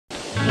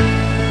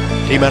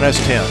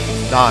T-minus 10,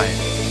 9,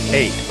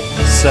 8,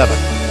 7,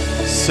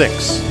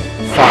 6,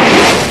 5,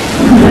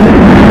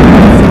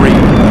 3,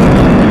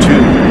 2,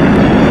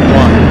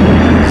 1,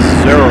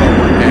 0,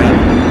 and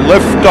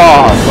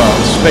liftoff of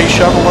Space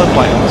Shuttle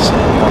Atlantis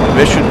on a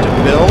mission to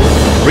build,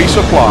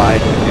 resupply,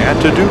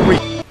 and to do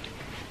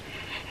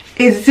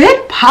Is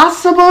it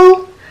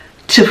possible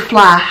to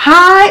fly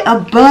high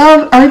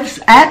above Earth's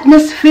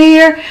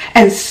atmosphere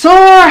and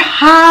soar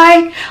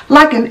high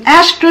like an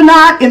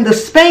astronaut in the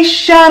space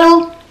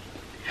shuttle?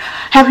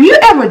 Have you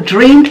ever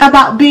dreamed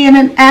about being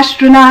an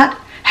astronaut?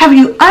 Have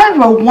you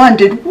ever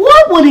wondered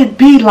what would it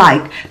be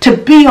like to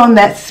be on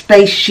that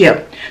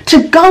spaceship,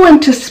 to go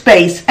into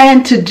space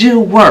and to do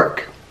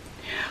work?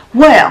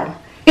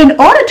 Well, in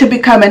order to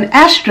become an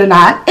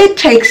astronaut, it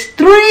takes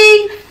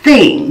three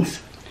things.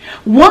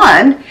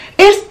 One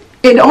is,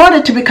 in order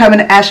to become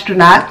an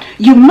astronaut,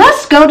 you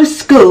must go to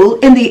school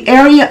in the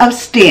area of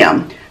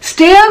STEM.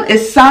 STEM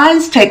is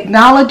science,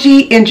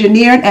 technology,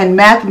 engineering, and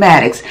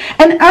mathematics,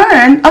 and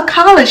earn a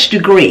college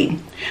degree.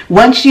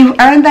 Once you've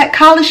earned that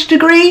college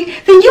degree,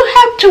 then you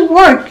have to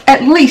work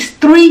at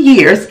least 3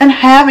 years and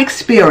have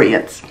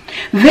experience.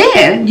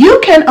 Then you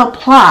can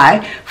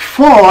apply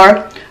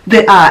for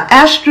the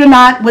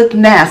astronaut with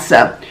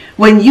NASA.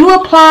 When you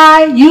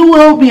apply, you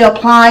will be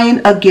applying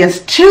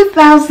against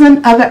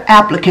 2,000 other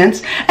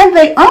applicants, and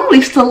they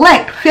only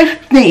select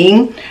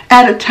 15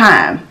 at a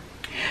time.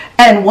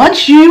 And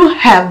once you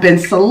have been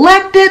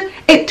selected,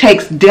 it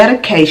takes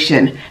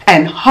dedication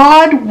and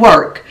hard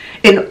work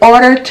in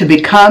order to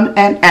become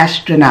an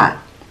astronaut.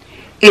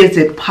 Is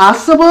it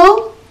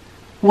possible?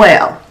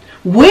 Well,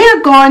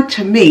 we're going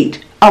to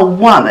meet a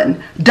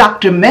woman,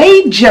 Dr.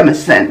 Mae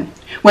Jemison.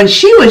 When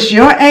she was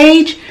your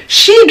age,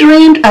 she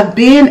dreamed of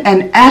being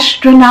an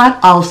astronaut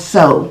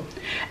also.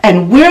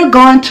 And we're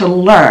going to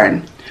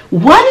learn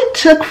what it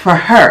took for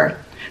her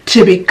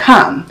to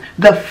become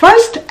the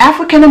first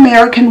African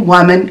American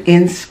woman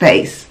in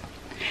space.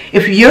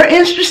 If you're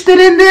interested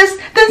in this,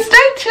 then stay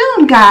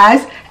tuned,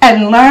 guys,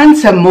 and learn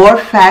some more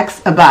facts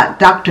about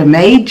Dr.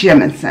 Mae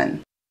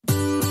Jemison.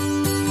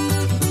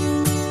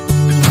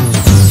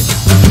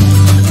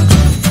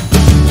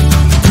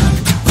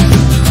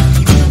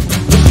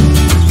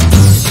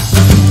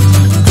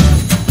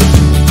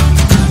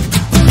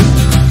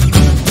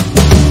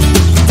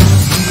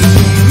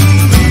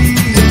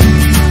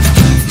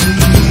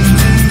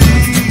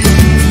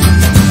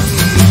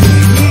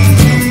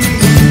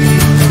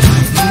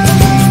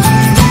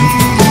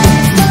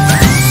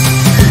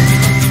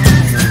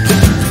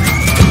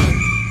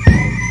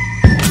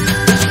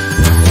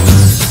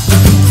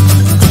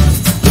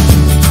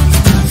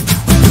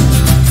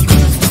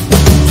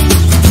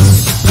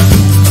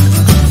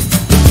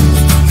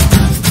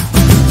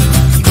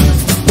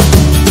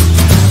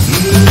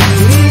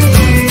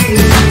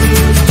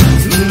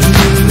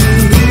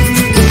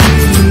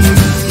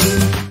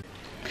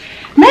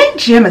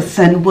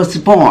 Jemison was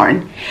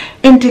born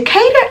in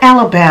Decatur,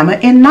 Alabama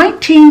in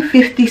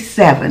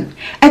 1957.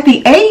 At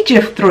the age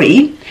of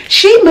 3,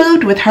 she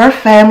moved with her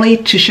family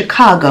to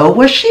Chicago,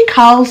 where she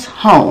calls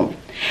home.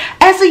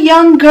 As a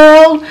young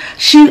girl,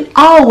 she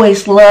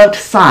always loved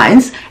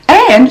science,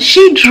 and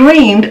she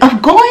dreamed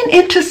of going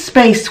into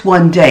space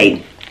one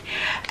day.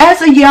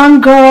 As a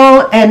young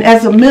girl and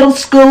as a middle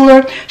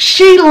schooler,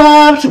 she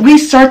loved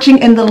researching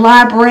in the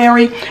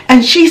library,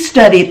 and she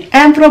studied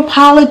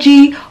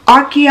anthropology,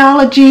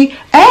 archaeology,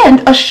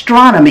 and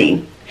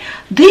astronomy.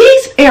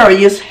 These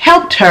areas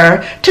helped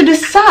her to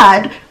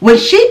decide when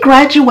she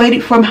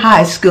graduated from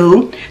high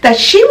school that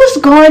she was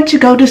going to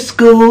go to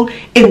school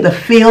in the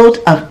field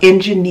of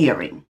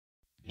engineering.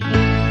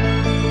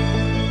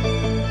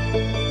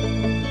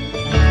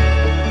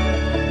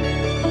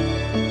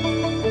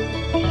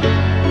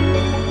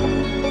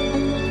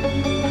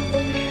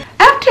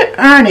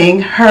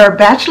 Earning her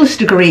bachelor's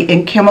degree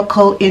in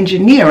chemical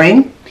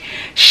engineering,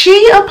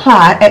 she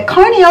applied at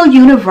Cornell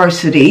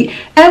University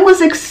and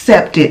was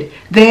accepted.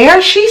 There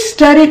she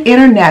studied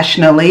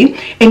internationally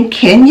in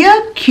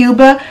Kenya,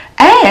 Cuba,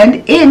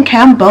 and in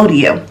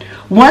Cambodia.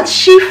 Once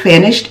she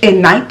finished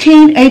in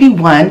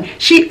 1981,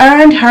 she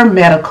earned her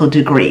medical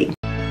degree.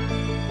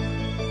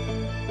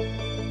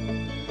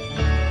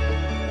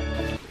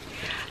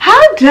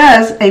 How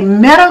does a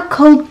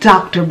medical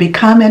doctor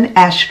become an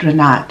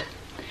astronaut?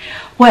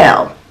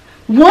 Well,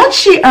 once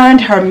she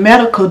earned her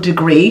medical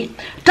degree,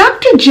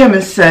 Dr.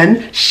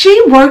 Jemison,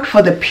 she worked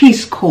for the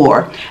Peace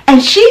Corps,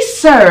 and she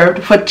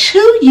served for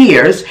 2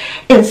 years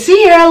in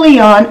Sierra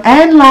Leone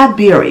and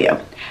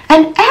Liberia.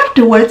 And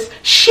afterwards,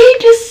 she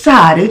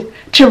decided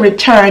to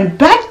return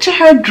back to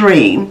her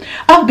dream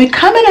of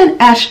becoming an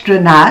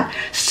astronaut,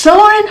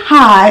 soaring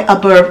high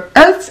above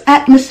Earth's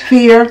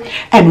atmosphere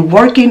and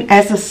working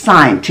as a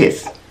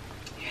scientist.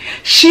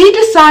 She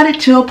decided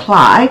to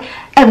apply,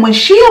 and when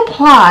she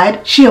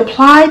applied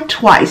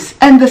twice.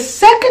 And the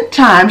second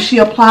time she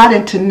applied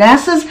into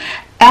NASA's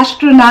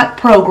astronaut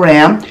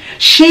program,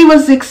 she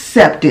was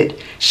accepted.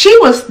 She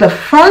was the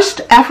first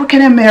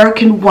African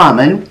American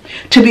woman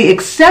to be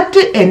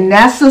accepted in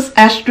NASA's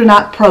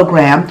astronaut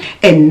program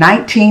in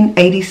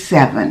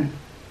 1987.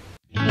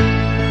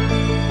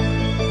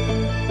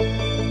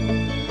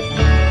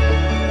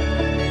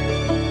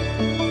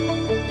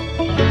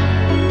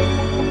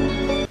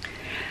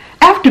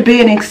 After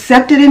being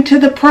accepted into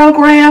the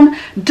program,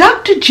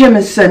 Dr.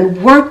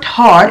 Jemison worked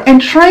hard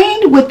and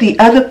trained with the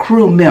other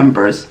crew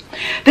members.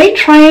 They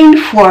trained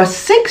for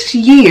 6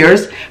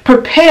 years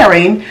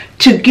preparing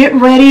to get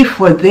ready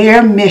for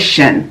their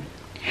mission.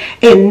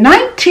 In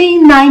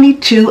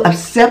 1992 of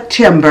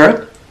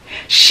September,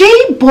 she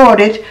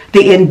boarded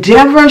the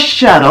Endeavour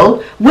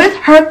shuttle with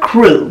her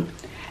crew,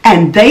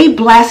 and they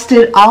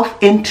blasted off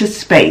into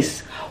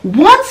space.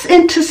 Once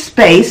into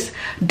space,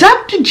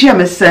 Dr.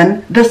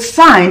 Jemison, the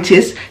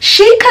scientist,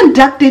 she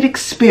conducted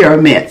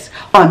experiments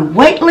on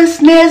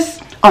weightlessness,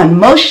 on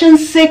motion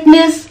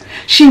sickness.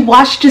 She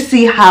watched to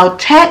see how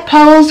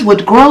tadpoles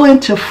would grow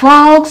into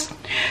frogs.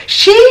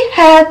 She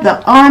had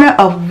the honor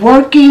of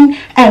working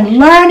and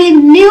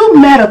learning new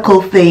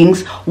medical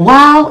things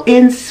while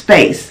in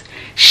space.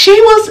 She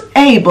was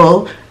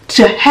able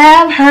to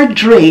have her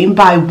dream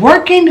by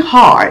working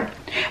hard,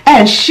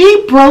 and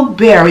she broke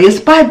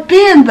barriers by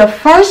being the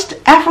first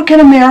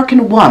African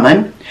American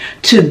woman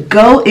to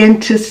go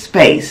into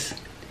space.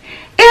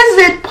 Is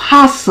it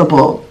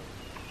possible?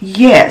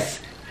 Yes.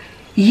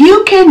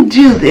 You can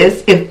do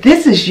this if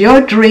this is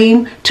your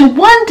dream to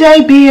one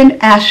day be an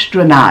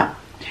astronaut.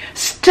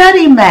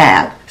 Study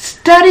math,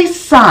 study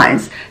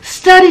science,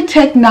 study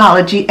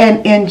technology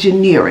and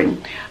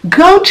engineering.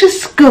 Go to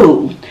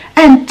school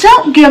and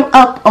don't give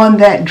up on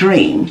that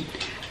dream,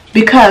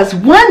 because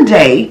one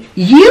day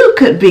you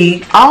could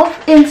be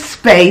off in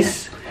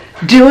space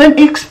doing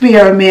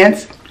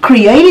experiments,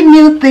 creating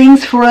new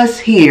things for us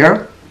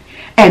here,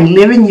 and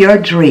living your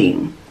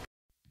dream.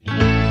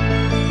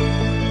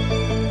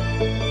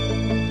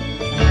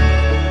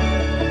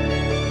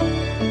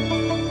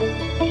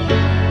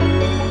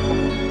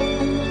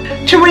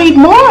 To read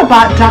more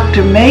about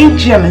Dr. Mae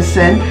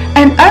Jemison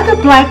and other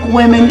Black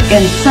women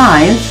in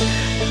science,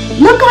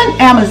 look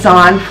on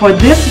Amazon for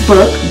this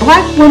book,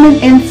 Black Women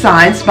in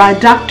Science by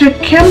Dr.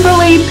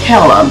 Kimberly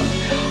Pelham.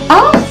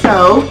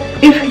 Also,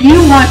 if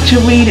you want to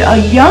read a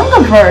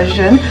younger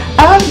version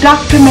of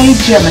Dr. Mae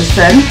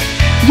Jemison,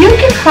 you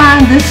can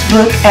find this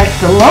book at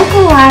the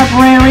local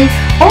library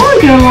or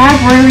your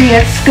library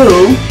at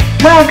school.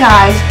 Well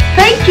guys,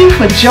 thank you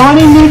for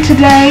joining me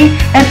today,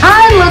 and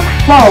I look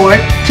forward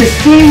to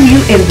seeing you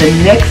in the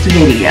next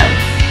video.